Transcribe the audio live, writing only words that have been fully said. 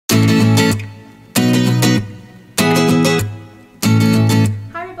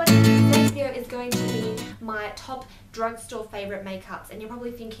my top drugstore favorite makeups. And you're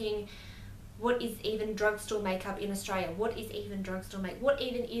probably thinking, what is even drugstore makeup in Australia? What is even drugstore makeup? What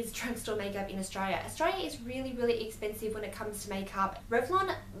even is drugstore makeup in Australia? Australia is really, really expensive when it comes to makeup.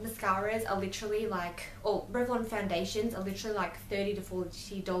 Revlon mascaras are literally like, or Revlon foundations are literally like $30 to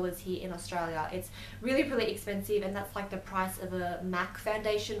 $40 here in Australia. It's really, really expensive, and that's like the price of a MAC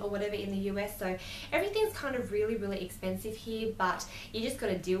foundation or whatever in the US. So everything's kind of really, really expensive here, but you just got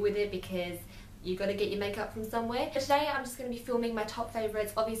to deal with it because you got to get your makeup from somewhere. But today I'm just going to be filming my top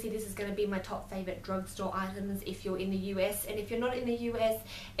favorites. Obviously this is going to be my top favorite drugstore items if you're in the US, and if you're not in the US,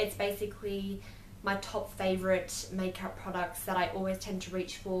 it's basically my top favorite makeup products that I always tend to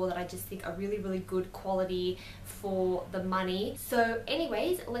reach for, that I just think are really, really good quality for the money. So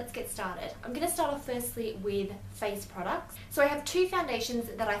anyways, let's get started. I'm going to start off firstly with face products. So I have two foundations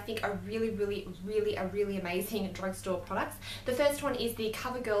that I think are really amazing drugstore products. The first one is the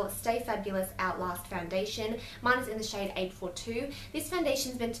Covergirl Stay Fabulous Outlast foundation. Mine is in the shade 842. This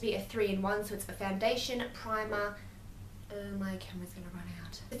foundation is meant to be a 3-in-1, so it's a foundation, primer, my camera's gonna run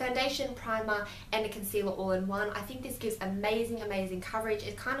out. The foundation, primer, and a concealer all in one. I think this gives amazing coverage.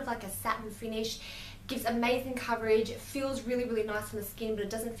 It's kind of like a satin finish. Gives amazing coverage, feels really, really nice on the skin, but it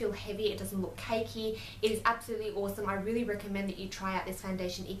doesn't feel heavy, it doesn't look cakey. It is absolutely awesome. I really recommend that you try out this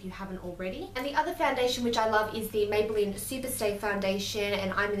foundation if you haven't already. And the other foundation which I love is the Maybelline Superstay foundation,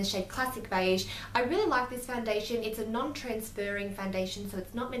 and I'm in the shade Classic Beige. I really like this foundation. It's a non-transferring foundation, so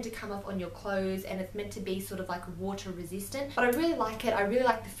it's not meant to come off on your clothes, and it's meant to be sort of like water resistant. But I really like it. I really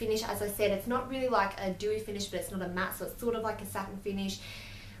like the finish. As I said, it's not really like a dewy finish, but it's not a matte, so it's sort of like a satin finish.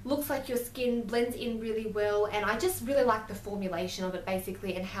 Looks like your skin, blends in really well, and I just really like the formulation of it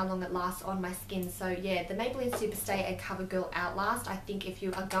basically and how long it lasts on my skin. So yeah, the Maybelline Superstay and Covergirl Outlast, I think if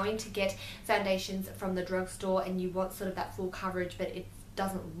you are going to get foundations from the drugstore and you want sort of that full coverage but it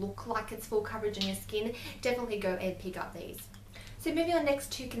doesn't look like it's full coverage on your skin, definitely go and pick up these. So moving on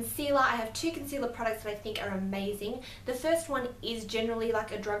next to concealer, I have two concealer products that I think are amazing. The first one is generally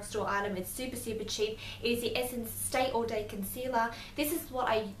like a drugstore item. It's super cheap. It is the Essence Stay All Day Concealer. This is what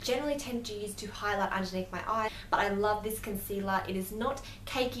I generally tend to use to highlight underneath my eye, but I love this concealer. It is not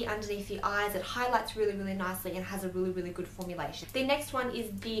cakey underneath the eyes. It highlights really nicely and has a really good formulation. The next one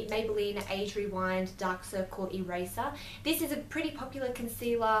is the Maybelline Age Rewind Dark Circle Eraser. This is a pretty popular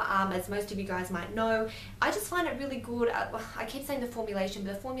concealer, as most of you guys might know. I just find it really good. I keep saying the formulation,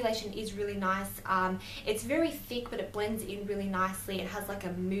 but the formulation is really nice. It's very thick, but it blends in really nicely. It has like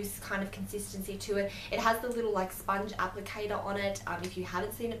a mousse kind of consistency to it. It has the little like sponge applicator on it, if you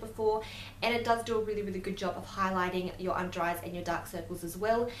haven't seen it before, and it does do a really good job of highlighting your under eyes and your dark circles as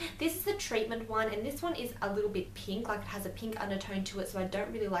well. This is the treatment one, and this one is a little bit pink, like it has a pink undertone to it, so I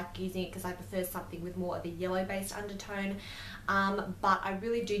don't really like using it because I prefer something with more of a yellow based undertone, but I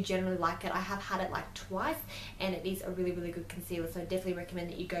really do generally like it. I have had it like twice, and it is a really good concealer, so I definitely recommend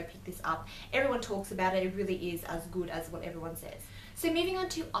that you go pick this up. Everyone talks about it. It really is as good as what everyone says. So moving on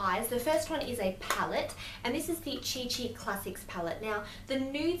to eyes, the first one is a palette, and this is the Chi Chi Classics palette. Now, the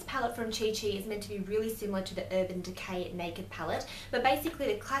nudes palette from Chi Chi is meant to be really similar to the Urban Decay Naked palette, but basically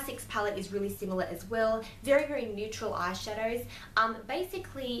the Classics palette is really similar as well. Very neutral eyeshadows.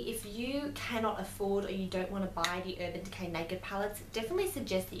 Basically, if you cannot afford or you don't want to buy the Urban Decay Naked palettes, definitely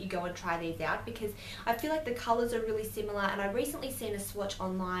suggest that you go and try these out because I feel like the colors are really similar, and I recently seen a swatch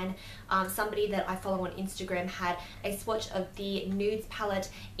online. Somebody that I follow on Instagram had a swatch of the nudes palette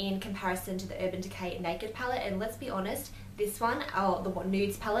in comparison to the Urban Decay Naked palette, and let's be honest, this one, the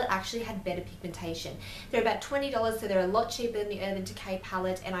nudes palette, actually had better pigmentation. They're about $20, so they're a lot cheaper than the Urban Decay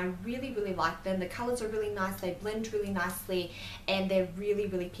palette, and I really like them. The colors are really nice, they blend really nicely, and they're really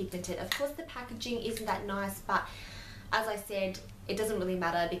pigmented. Of course the packaging isn't that nice, but as I said, it doesn't really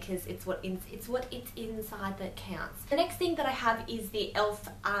matter because it's what's inside that counts. The next thing that I have is the e.l.f.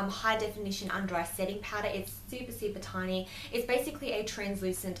 High Definition Under Eye Setting Powder. It's super tiny. It's basically a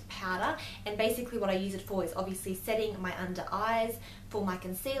translucent powder, and basically what I use it for is obviously setting my under eyes for my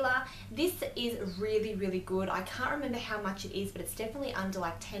concealer. This is really good. I can't remember how much it is, but it's definitely under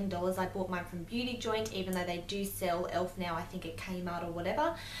like $10. I bought mine from Beauty Joint, even though they do sell e.l.f. now, I think at Kmart or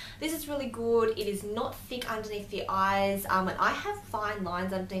whatever. This is really good. It is not thick underneath the eyes, and I have fine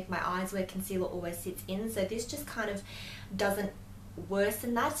lines underneath my eyes where concealer always sits in, so this just kind of doesn't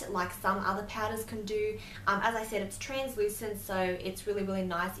worsen that like some other powders can do. As I said, it's translucent, so it's really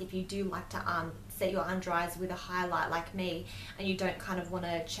nice if you do like to set your under eyes with a highlight like me, and you don't kind of want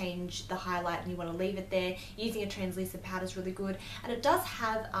to change the highlight and you want to leave it there, using a translucent powder is really good. And it does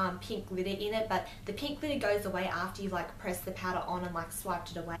have pink glitter in it, but the pink glitter goes away after you've like pressed the powder on and like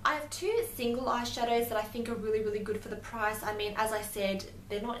swiped it away. I have two single eyeshadows that I think are really, really good for the price. I mean, as I said,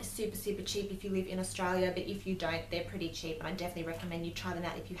 they're not super cheap if you live in Australia, but if you don't, they're pretty cheap, and I definitely recommend you try them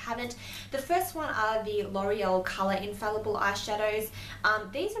out if you haven't. The first one are the L'Oreal Colour Infallible eyeshadows.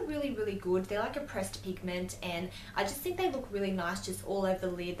 These are really, really good. They're like a pressed pigment, and I just think they look really nice just all over the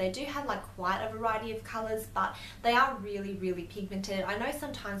lid. They do have like quite a variety of colours, but they are really, really pigmented. I know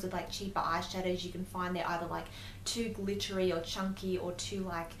sometimes with like cheaper eyeshadows you can find they're either like too glittery or chunky or too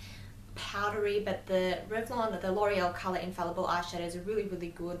like powdery, but the L'Oreal Colour Infallible eyeshadows are really, really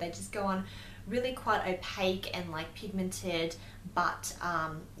good. They just go on really quite opaque and like pigmented, but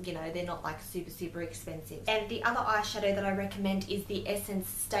you know, they're not like super expensive. And the other eyeshadow that I recommend is the Essence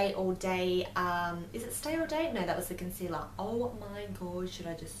Stay All Day, is it Stay All Day? No, that was the concealer. Oh my god, should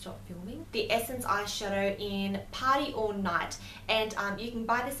I just stop filming? The Essence eyeshadow in Party All Night, and you can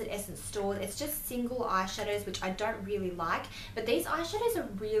buy this at Essence stores. It's just single eyeshadows, which I don't really like, but these eyeshadows are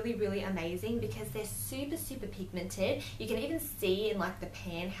really, really amazing because they're super pigmented. You can even see in like the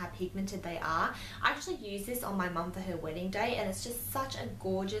pan how pigmented they are. I actually used this on my mum for her wedding day, and it's just such a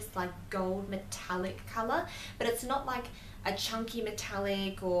gorgeous like gold metallic colour, but it's not like a chunky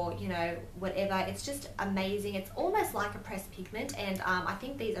metallic or, you know, whatever. It's just amazing. It's almost like a pressed pigment, and I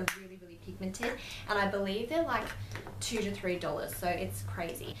think these are really pigmented, and I believe they're like $2 to $3, so it's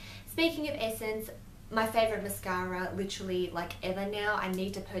crazy. Speaking of Essence, my favourite mascara literally like ever now. I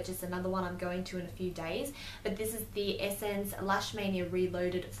need to purchase another one. I'm going to in a few days, but this is the Essence Lash Mania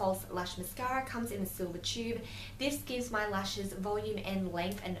Reloaded False Lash Mascara. Comes in a silver tube. This gives my lashes volume and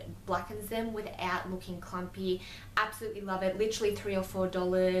length and blackens them without looking clumpy. Absolutely love it. Literally $3 or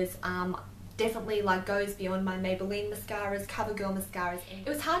 $4. Definitely like goes beyond my Maybelline mascaras, Covergirl mascaras. It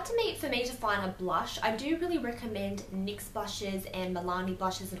was hard for me to find a blush. I do really recommend NYX blushes and Milani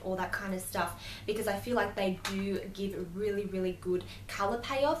blushes and all that kind of stuff, because I feel like they do give a really good colour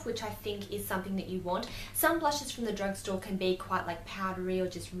payoff, which I think is something that you want. Some blushes from the drugstore can be quite like powdery or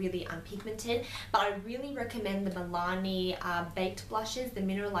just really unpigmented, but I really recommend the Milani baked blushes, the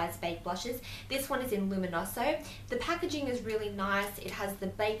mineralized baked blushes. This one is in Luminoso. The packaging is really nice. It has the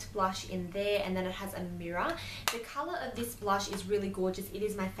baked blush in there, and then it has a mirror. The colour of this blush is really gorgeous. It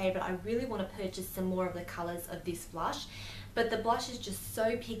is my favourite. I really want to purchase some more of the colours of this blush, but the blush is just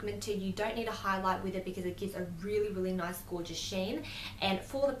so pigmented. You don't need a highlight with it because it gives a really nice gorgeous sheen. And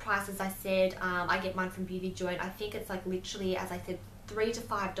for the price, as I said, I get mine from Beauty Joint. I think it's like literally, as I said, $3 to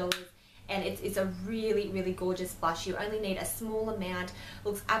 $5. And it's a really gorgeous blush. You only need a small amount.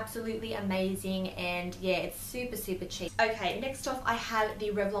 Looks absolutely amazing, and yeah, it's super cheap. Okay, next off I have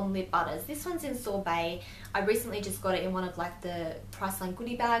the Revlon Lip Butters. This one's in Sorbet. I recently just got it in one of like the Priceline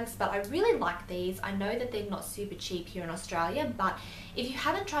goodie bags, but I really like these. I know that they're not super cheap here in Australia, but if you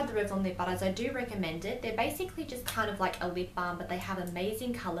haven't tried the Revlon Lip Butters, I do recommend it. They're basically just kind of like a lip balm, but they have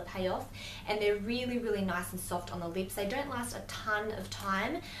amazing colour payoff, and they're really nice and soft on the lips. They don't last a ton of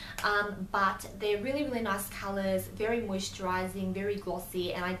time, but they're really nice colours, very moisturising, very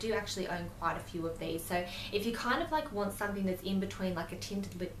glossy, and I do actually own quite a few of these. So if you kind of like want something that's in between like a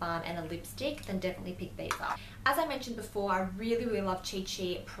tinted lip balm and a lipstick, then definitely pick these up. As I mentioned before, I really love Chi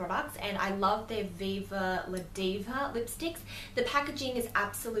Chi products, and I love their Viva La Diva lipsticks. The packaging is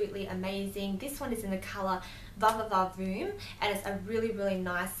absolutely amazing. This one is in the colour Viva Voom, and it's a really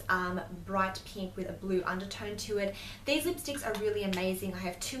nice bright pink with a blue undertone to it. These lipsticks are really amazing. I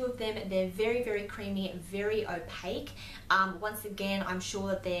have two of them. They're very creamy, very opaque. Once again, I'm sure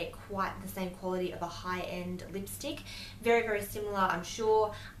that they're quite the same quality of a high-end lipstick. Very similar, I'm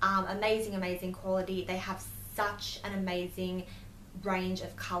sure. Amazing quality. They have such an amazing range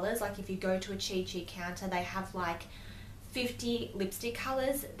of colours. Like if you go to a Chi Chi counter, they have like 50 lipstick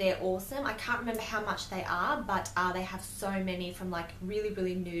colours. They're awesome. I can't remember how much they are, but they have so many, from like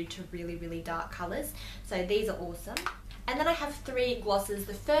really nude to really dark colours. So these are awesome. And then I have three glosses.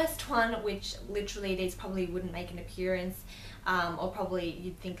 The first one, which literally these probably wouldn't make an appearance, or probably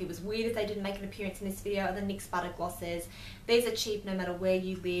you'd think it was weird if they didn't make an appearance in this video, are the NYX Butter Glosses. These are cheap no matter where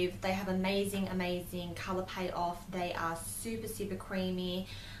you live. They have amazing colour payoff. They are super creamy,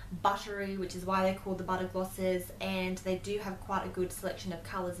 buttery, which is why they're called the Butter Glosses, and they do have quite a good selection of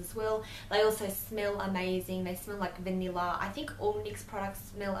colours as well. They also smell amazing. They smell like vanilla. I think all NYX products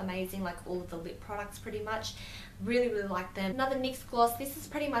smell amazing, like all of the lip products pretty much. Really like them. Another NYX gloss. This is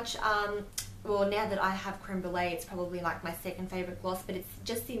pretty much well, now that I have Creme Brulee, it's probably like my second favourite gloss, but it's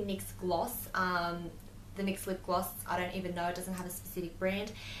just the NYX gloss, the NYX Lip Gloss. I don't even know, it doesn't have a specific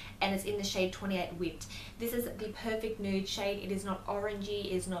brand, and it's in the shade 28 Whipped. This is the perfect nude shade. It is not orangey,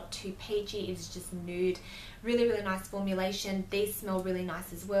 it is not too peachy, it is just nude. Really, really nice formulation. These smell really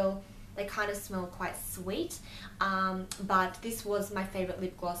nice as well. They kind of smell quite sweet, but this was my favourite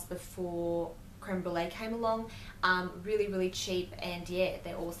lip gloss before Creme Brule came along. Really, really cheap, and yeah,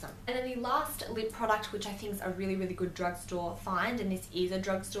 they're awesome. And then the last lip product, which I think is a really, really good drugstore find, and this is a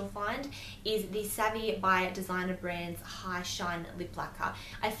drugstore find, is the Savvy by Designer Brands High Shine Lip Lacquer.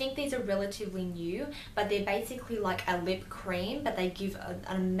 I think these are relatively new, but they're basically like a lip cream, but they give an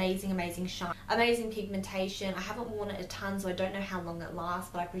amazing, amazing shine. Amazing pigmentation. I haven't worn it a ton, so I don't know how long it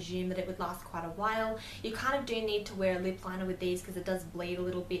lasts, but I presume that it would last quite a while. You kind of do need to wear a lip liner with these because it does bleed a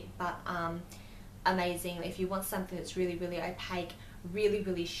little bit, but amazing. If you want something that's really, really opaque, really,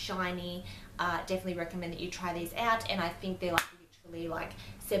 really shiny, definitely recommend that you try these out, and I think they're like literally like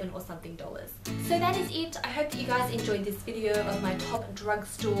 $7 or something. So that is it. I hope that you guys enjoyed this video of my top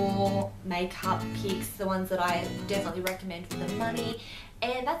drugstore makeup picks, the ones that I definitely recommend for the money,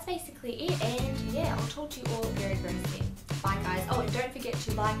 and that's basically it. And yeah, I'll talk to you all very, very soon. Bye guys. Oh, and don't forget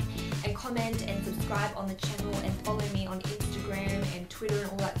to like and comment and subscribe on the channel, and follow me on Instagram and Twitter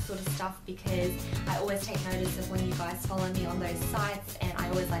and all that sort of stuff, because I always take notice of when you guys follow me on those sites, and I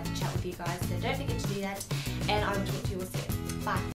always like to chat with you guys, so don't forget to do that, and I will talk to you all soon. Bye.